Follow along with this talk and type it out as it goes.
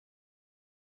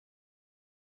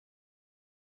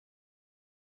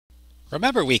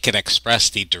Remember, we can express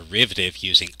the derivative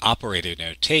using operator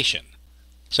notation.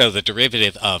 So the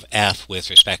derivative of f with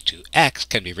respect to x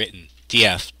can be written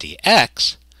df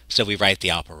dx, so we write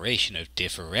the operation of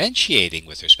differentiating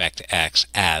with respect to x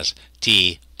as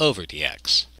d over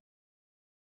dx.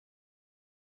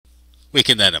 We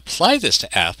can then apply this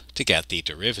to f to get the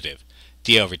derivative.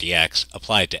 D over dx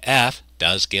applied to f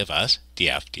does give us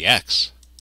df dx.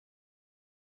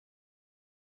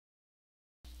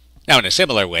 Now, in a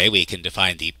similar way, we can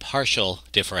define the partial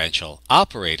differential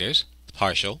operators,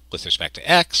 partial with respect to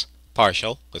x,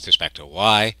 partial with respect to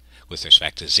y, with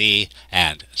respect to z,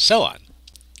 and so on.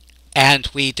 And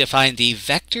we define the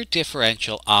vector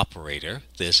differential operator,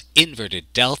 this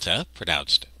inverted delta,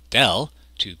 pronounced del,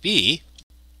 to be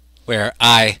where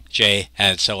I, j,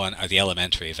 and so on are the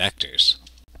elementary vectors.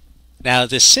 Now,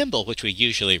 this symbol, which we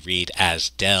usually read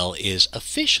as del, is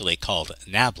officially called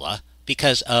nabla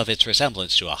because of its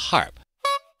resemblance to a harp.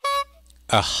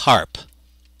 A harp.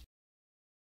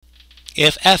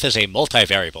 If f is a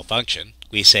multivariable function,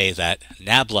 we say that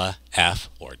nabla f,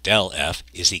 or del f,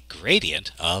 is the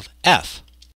gradient of f.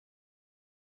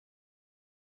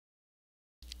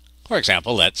 For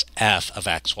example, let's f of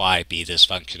xy be this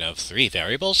function of 3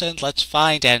 variables, and let's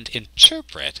find and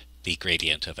interpret the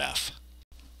gradient of f.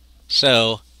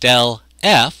 So del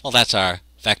f, well, that's our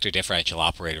vector differential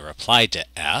operator applied to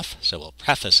f, so we'll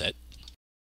preface it.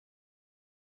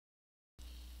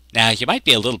 Now, you might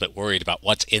be a little bit worried about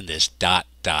what's in this dot,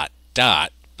 dot,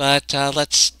 dot, but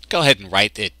let's go ahead and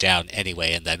write it down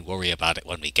anyway and then worry about it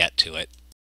when we get to it.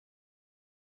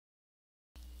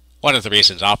 One of the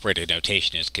reasons operator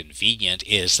notation is convenient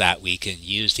is that we can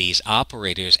use these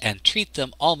operators and treat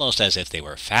them almost as if they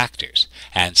were factors.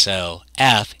 And so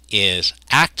f is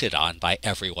acted on by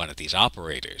every one of these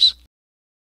operators.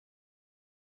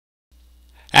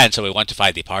 And so we want to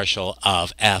find the partial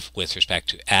of f with respect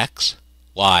to x,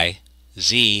 y,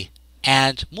 z,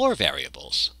 and more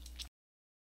variables.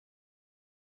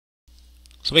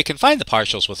 So we can find the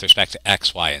partials with respect to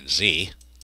x, y, and z.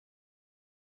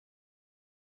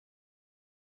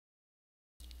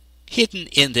 Hidden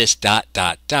in this dot,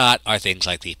 dot, dot are things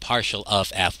like the partial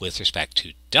of f with respect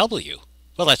to w.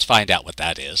 Well, let's find out what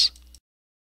that is.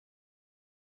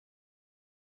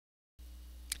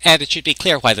 And it should be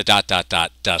clear why the dot, dot,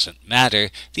 dot doesn't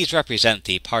matter. These represent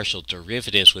the partial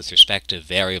derivatives with respect to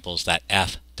variables that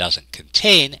f doesn't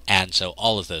contain, and so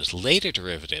all of those later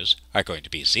derivatives are going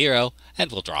to be 0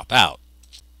 and will drop out.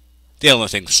 The only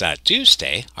things that do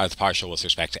stay are the partial with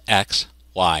respect to x,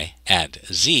 y, and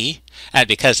z, and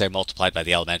because they're multiplied by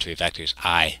the elementary vectors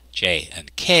I, j,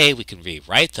 and k, we can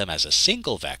rewrite them as a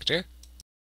single vector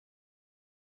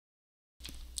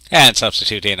and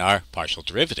substitute in our partial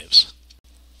derivatives.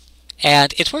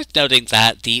 And it's worth noting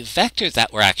that the vector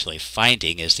that we're actually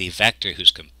finding is the vector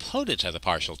whose components are the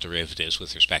partial derivatives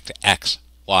with respect to x,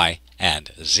 y,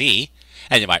 and z.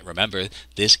 And you might remember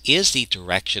this is the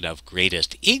direction of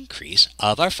greatest increase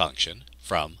of our function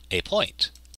from a point.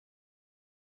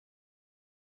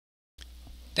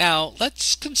 Now,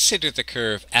 let's consider the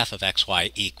curve f of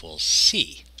xy equals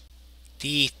c.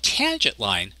 The tangent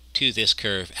line to this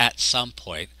curve at some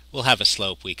point will have a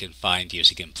slope we can find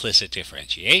using implicit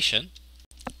differentiation.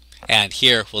 And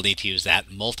here we'll need to use that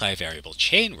multivariable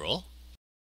chain rule.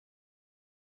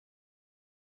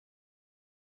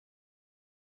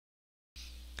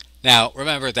 Now,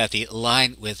 remember that the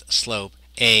line with slope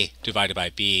a divided by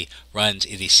b runs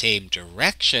in the same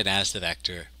direction as the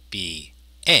vector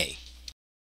ba.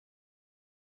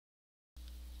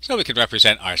 So we can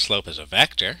represent our slope as a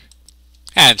vector,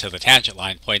 and so the tangent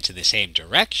line points in the same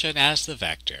direction as the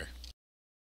vector.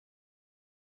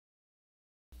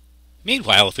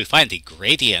 Meanwhile, if we find the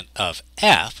gradient of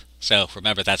f, so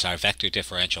remember that's our vector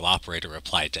differential operator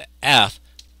applied to f,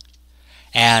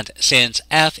 and since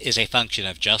f is a function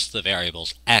of just the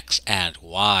variables x and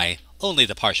y, only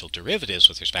the partial derivatives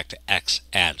with respect to x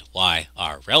and y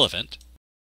are relevant.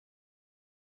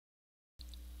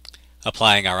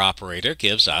 Applying our operator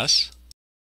gives us,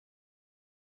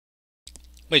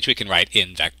 which we can write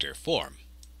in vector form.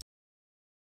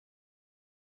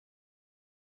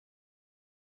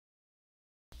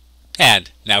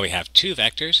 And now we have two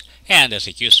vectors, and as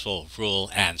a useful rule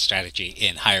and strategy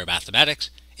in higher mathematics,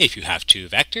 if you have two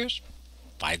vectors,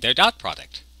 find their dot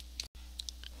product.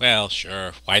 Well,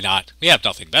 sure, why not? We have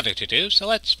nothing better to do, so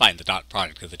let's find the dot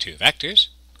product of the two vectors,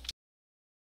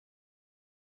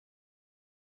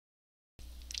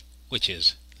 which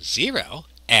is 0.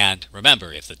 And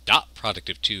remember, if the dot product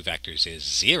of two vectors is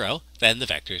 0, then the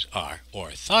vectors are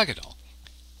orthogonal.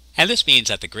 And this means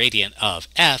that the gradient of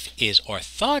f is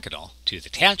orthogonal to the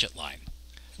tangent line.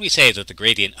 we say that the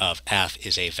gradient of f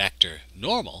is a vector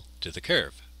normal to the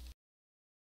curve.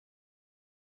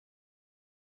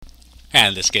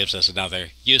 And this gives us another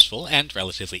useful and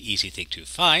relatively easy thing to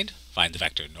find. Find the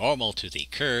vector normal to the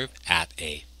curve at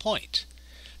a point.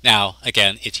 Now,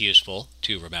 again, it's useful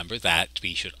to remember that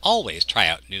we should always try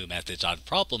out new methods on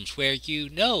problems where you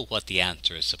know what the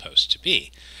answer is supposed to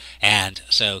be. And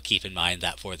so keep in mind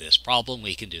that for this problem,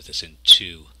 we can do this in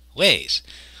two ways.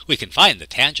 We can find the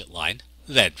tangent line,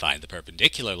 then find the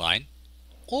perpendicular line,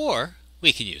 or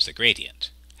we can use the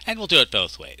gradient. And we'll do it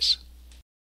both ways.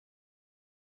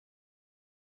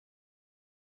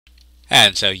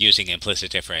 And so using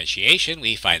implicit differentiation,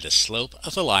 we find the slope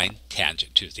of the line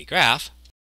tangent to the graph,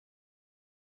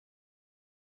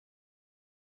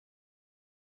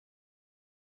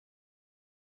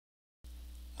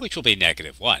 which will be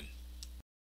 -1.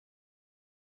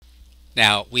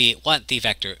 Now, we want the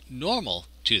vector normal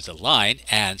to the line,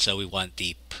 and so we want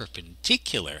the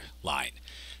perpendicular line.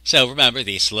 So remember,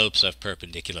 the slopes of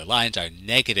perpendicular lines are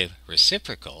negative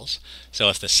reciprocals. So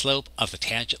if the slope of the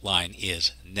tangent line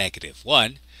is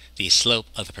 -1, the slope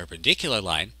of the perpendicular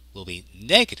line will be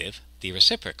negative the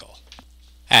reciprocal.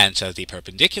 And so the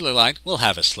perpendicular line will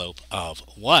have a slope of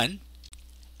 1.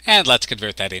 And let's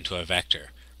convert that into a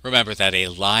vector. Remember that a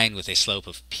line with a slope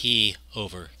of p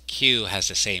over q has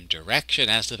the same direction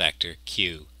as the vector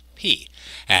qp.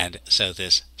 And so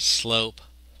this slope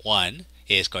 1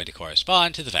 is going to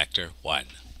correspond to the vector 1,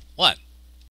 1.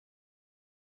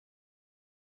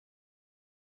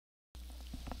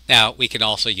 Now, we can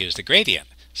also use the gradient.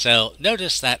 So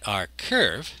notice that our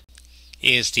curve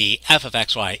is the f of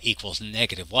xy equals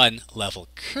 -1 level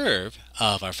curve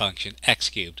of our function x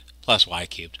cubed plus y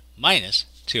cubed minus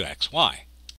 2xy.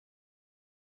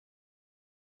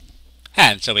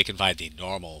 And so we can find the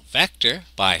normal vector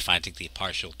by finding the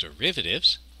partial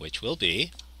derivatives, which will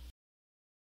be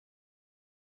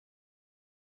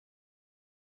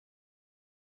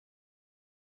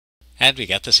and we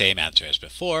get the same answer as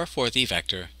before for the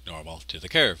vector normal to the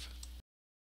curve.